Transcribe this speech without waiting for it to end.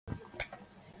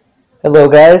Hello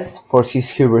guys,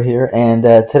 Cuber here, and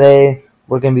today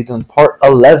we're going to be doing part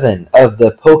 11 of the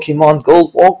Pokemon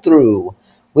Gold walkthrough,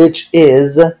 which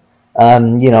is,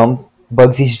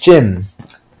 Bugsy's gym,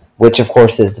 which of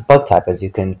course is bug type, as you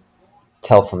can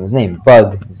tell from his name,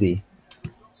 Bugsy.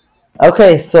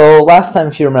 Okay, so last time,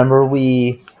 if you remember,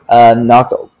 we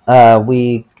knocked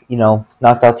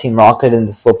out Team Rocket in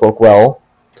the Slowpoke well.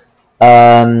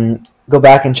 Go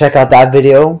back and check out that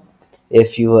video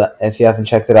if you haven't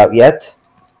checked it out yet.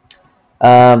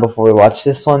 Before we watch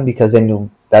this one, because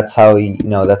then that's how you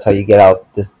get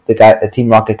out the Team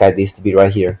Rocket guide needs to be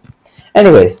right here.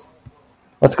 Anyways,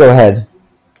 let's go ahead.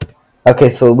 Okay,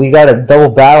 so we got a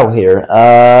double battle here.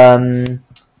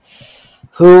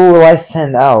 Who will I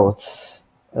send out?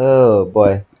 Oh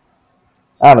boy,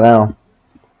 I don't know.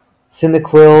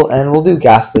 Cyndaquil, and we'll do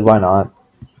Ghastly. Why not?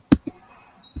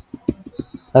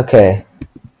 Okay.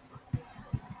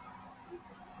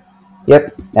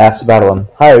 Yep, I have to battle him.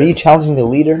 Hi, are you challenging the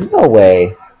leader? No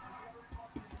way.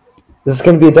 This is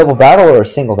going to be a double battle or a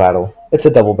single battle? It's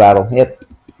a double battle, yep.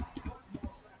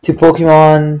 Two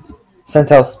Pokemon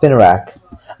sent out Spinarak.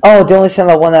 Oh, they only send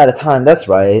out one at a time, that's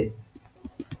right.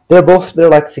 They're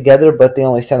like together, but they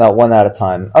only send out one at a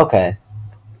time. Okay.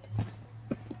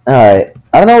 Alright.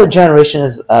 I don't know what generation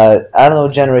is,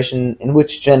 in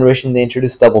which generation they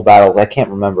introduced double battles. I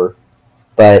can't remember.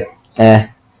 But,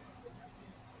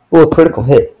 Ooh, a critical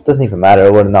hit. Doesn't even matter. I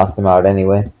would have knocked them out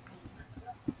anyway.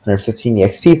 115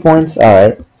 EXP points.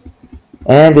 Alright.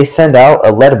 And they send out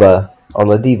a Lediba. Or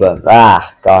Lediba.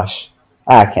 Ah, gosh.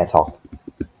 I can't talk.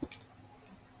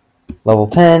 Level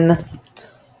 10.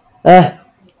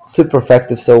 Super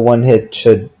effective, so one hit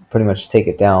should pretty much take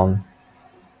it down.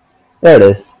 There it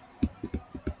is.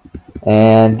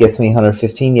 And gets me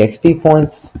 115 EXP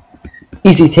points.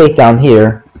 Easy takedown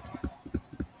here.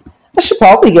 I should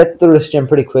probably get through this gym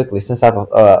pretty quickly since I have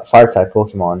a Fire-type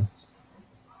Pokemon.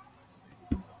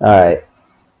 Alright.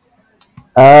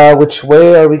 Which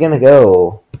way are we gonna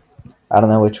go? I don't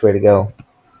know which way to go.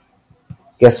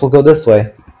 Guess we'll go this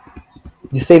way.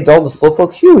 You saved all the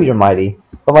Slowpoke? Phew, you're mighty.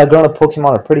 But my grown-up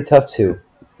Pokemon are pretty tough too.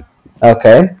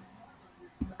 Okay.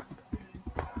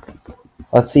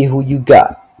 Let's see who you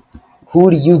got.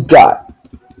 Who do you got?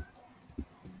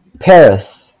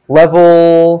 Paris.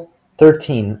 Level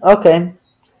 13. Okay.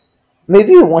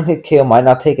 Maybe a one-hit KO might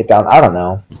not take it down. I don't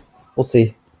know. We'll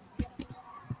see.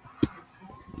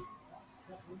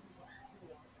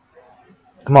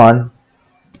 Come on.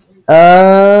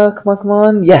 Come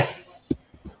on. Yes.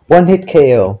 One-hit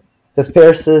KO. Because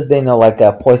Paris says they know, like,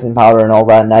 poison powder and all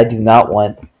that, and I do not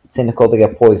want Cyndaquil to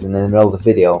get poisoned in the middle of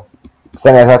the video.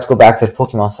 So then I have to go back to the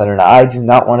Pokemon Center. Now, I do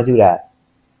not want to do that.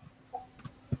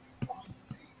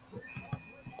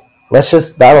 Let's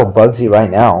just battle Bugsy right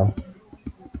now.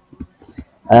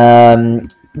 The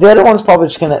other one's probably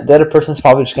just gonna. The other person's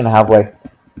probably just gonna have like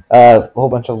a whole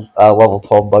bunch of level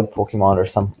 12 bug Pokemon or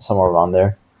somewhere around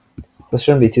there. This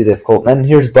shouldn't be too difficult. And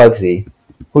here's Bugsy.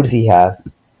 Who does he have?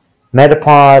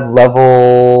 Metapod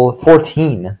level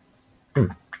 14.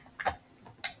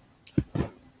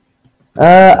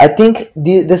 I think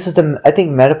this is the. I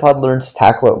think Metapod learns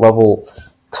Tackle at level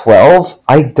 12.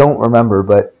 I don't remember,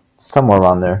 but somewhere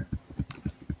around there.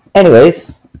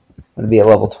 Anyways, I'm gonna be at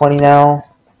level 20 now.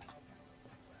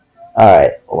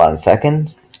 Alright, hold on a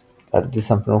second. Gotta do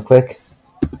something real quick.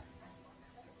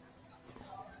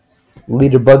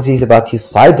 Leader Bugsy's about to use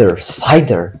Cider.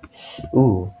 Cider!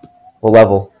 Ooh. What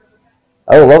level?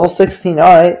 Oh, level 16,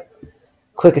 alright.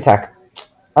 Quick attack.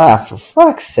 Ah, for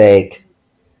fuck's sake.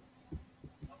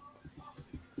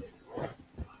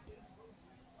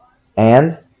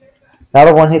 And? Not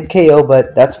a one-hit KO,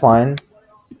 but that's fine.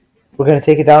 We're gonna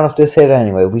take it down with this hit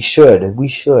anyway. We should.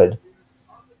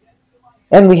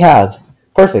 And we have.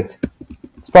 Perfect.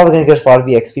 It's probably going to get us a lot of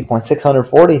EXP points.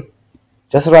 640.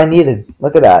 Just what I needed.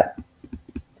 Look at that.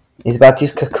 He's about to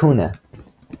use Kakuna.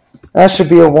 That should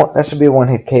be a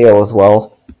one-hit KO as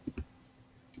well.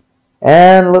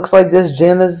 And looks like this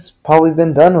gym has probably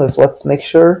been done with. Let's make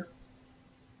sure.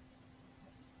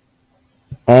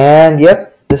 And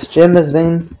yep, this gym has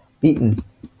been beaten.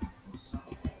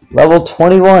 Level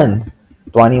 21.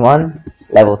 21.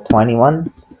 Level 21.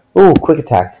 Ooh, quick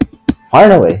attack.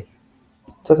 Finally.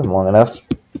 Took him long enough.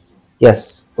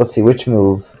 Yes, let's see, which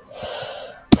move?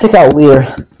 Take out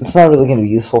Leer. It's not really going to be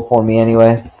useful for me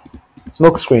anyway.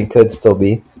 Smokescreen could still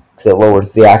be, because it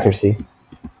lowers the accuracy.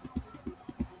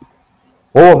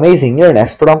 Oh, amazing, you're an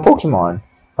expert on Pokemon.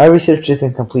 My research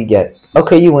isn't complete yet.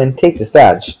 Okay, you win, take this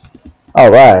badge.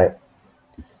 Alright.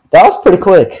 That was pretty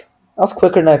quick. That was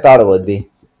quicker than I thought it would be.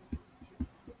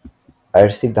 I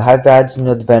received the Hive badge, you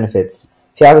know the benefits.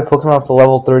 If If you have a Pokemon up to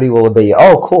level 30, will obey you.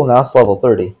 Oh, cool, now it's level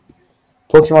 30.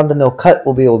 Pokemon that no cut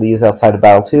will be able to use outside of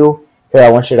battle too. Here, I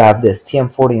want you to have this,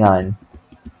 TM49.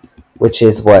 Which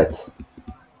is what?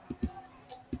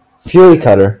 Fury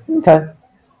Cutter. Okay.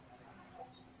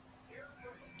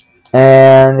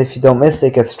 And if you don't miss,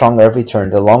 it gets stronger every turn.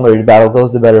 The longer your battle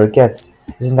goes, the better it gets.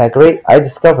 Isn't that great? I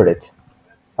discovered it.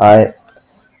 Alright.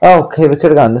 Oh, okay, we could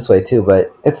have gone this way too,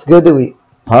 but it's good that we...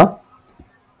 Huh?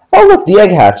 Oh, look, the egg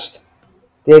hatched.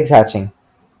 The egg's hatching.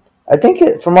 I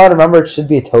think, from what I remember, it should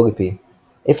be a Togepi.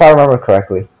 If I remember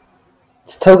correctly.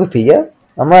 It's Togepi, yeah?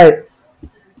 I'm right.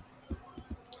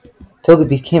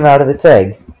 Togepi came out of its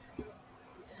egg.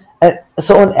 And,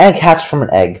 so an egg hatched from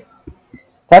an egg.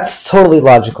 That's totally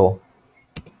logical.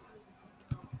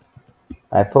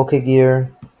 Alright,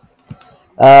 Pokegear.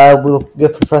 We'll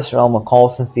give Professor Elm a call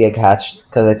since the egg hatched,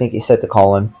 because I think he said to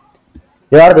call him.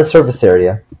 You're out of the service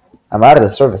area. I'm out of the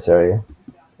service area.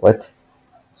 What?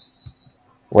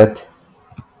 What?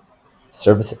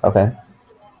 Service? Okay.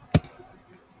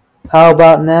 How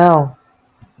about now?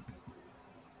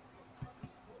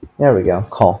 There we go.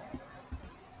 Call.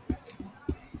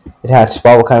 It hatched.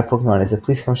 Wow, what kind of Pokemon is it?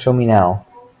 Please come show me now.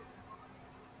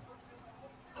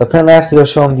 So apparently I have to go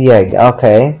show him the egg.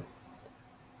 Okay.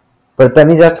 But that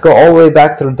means I have to go all the way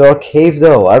back to the Dark Cave,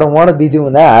 though. I don't want to be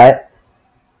doing that.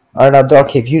 Or not Dark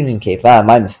Cave, Union Cave. Ah,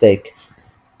 my mistake.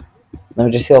 Let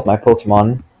me just heal up my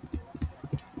Pokemon.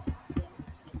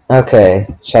 Okay.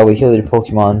 Shall we heal your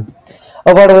Pokemon?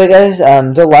 Oh, by the way, guys,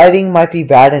 the lighting might be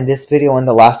bad in this video and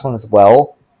the last one as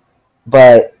well.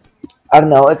 But, I don't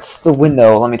know. It's the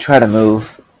window. Let me try to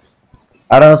move.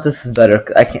 I don't know if this is better.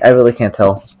 I really can't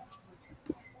tell.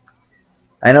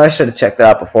 I know I should have checked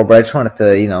that out before, but I just wanted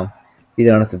to, you know, be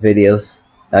done with the videos.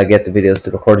 Get the videos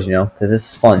to record, you know, because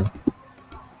this is fun.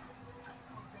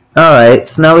 Alright,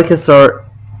 so now we can start.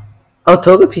 Oh,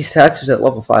 Togepi stats is at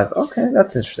level 5. Okay,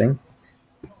 that's interesting.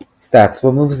 Stats.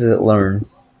 What moves does it learn?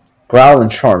 Growl and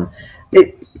Charm.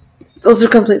 Those are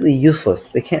completely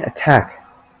useless. They can't attack.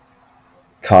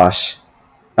 Gosh.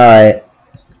 Alright.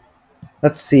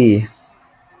 Let's see.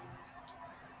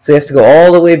 So you have to go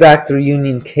all the way back through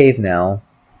Union Cave now.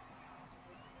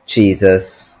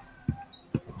 Jesus.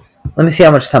 Let me see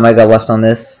how much time I got left on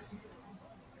this.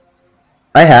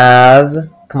 I have...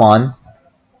 Come on.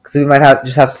 Because we might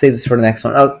just have to save this for the next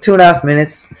one. Oh, 2.5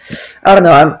 minutes. I don't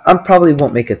know. I probably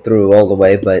won't make it through all the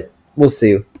way, but we'll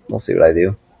see. We'll see what I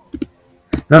do.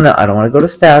 No, I don't want to go to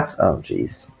stats. Oh,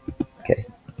 jeez. Okay.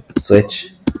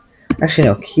 Switch. Actually,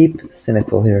 no. Keep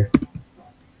Cynical here.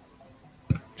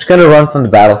 Just gonna run from the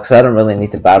battle because I don't really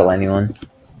need to battle anyone.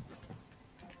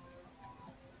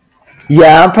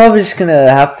 Yeah, I'm probably just gonna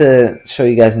have to show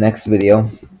you guys next video.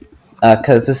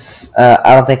 Because this,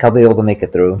 I don't think I'll be able to make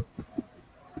it through.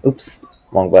 Oops,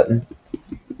 wrong button.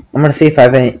 I'm gonna see if I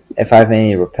have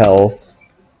any repels.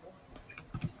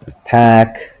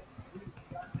 Pack.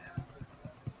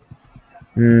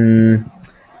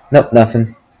 Nope,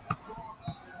 nothing.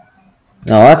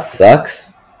 Oh, that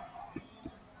sucks.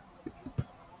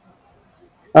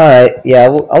 Alright,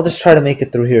 yeah, I'll just try to make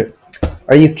it through here.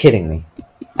 Are you kidding me?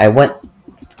 I went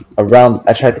around,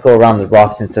 I tried to go around the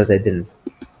rocks and it says I didn't.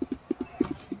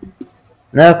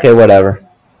 Okay, whatever.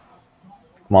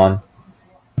 Come on.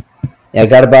 Yeah, I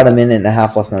got about 1.5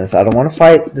 minutes left on this. I don't want to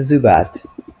fight the Zubat.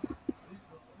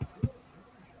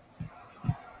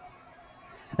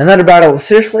 Another battle.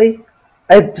 Seriously?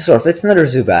 Surf, it's another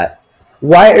Zubat.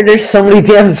 Why are there so many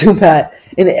damn Zubat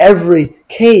in every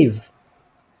cave?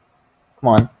 Come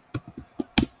on.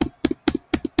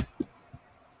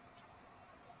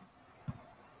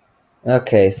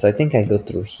 Okay, so I think I go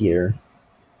through here.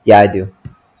 Yeah, I do.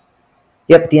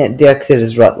 Yep, the exit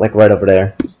is right over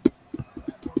there.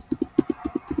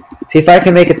 See if I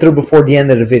can make it through before the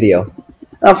end of the video.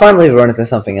 I'll finally run into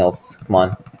something else. Come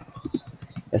on.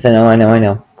 Yes, I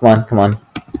know. Come on.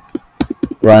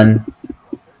 Run.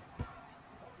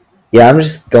 Yeah, I'm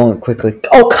just going quickly.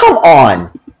 Oh, come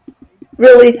on!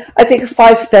 Really? I take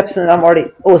 5 steps and I'm already...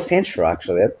 Oh, a Sandshrew,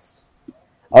 actually. That's...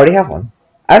 I already have one.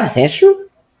 I have a Sandshrew?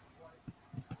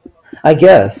 I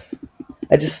guess.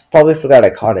 I just probably forgot I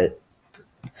caught it.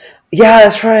 Yeah,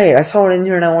 that's right. I saw it in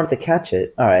here and I wanted to catch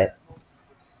it. Alright.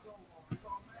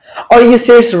 Are you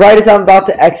serious? Right as I'm about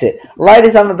to exit. Right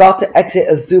as I'm about to exit,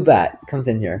 a Zubat comes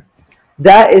in here.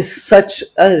 That is such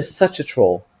a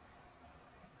troll.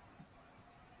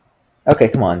 Okay,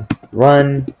 come on.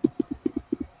 Run.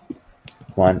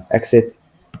 Come on, exit.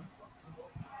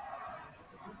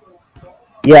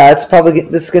 Yeah,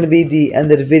 this is gonna be the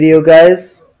end of the video,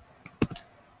 guys.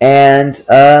 And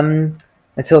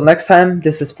until next time,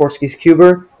 this is Portuguese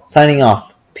Cuber signing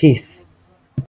off. Peace.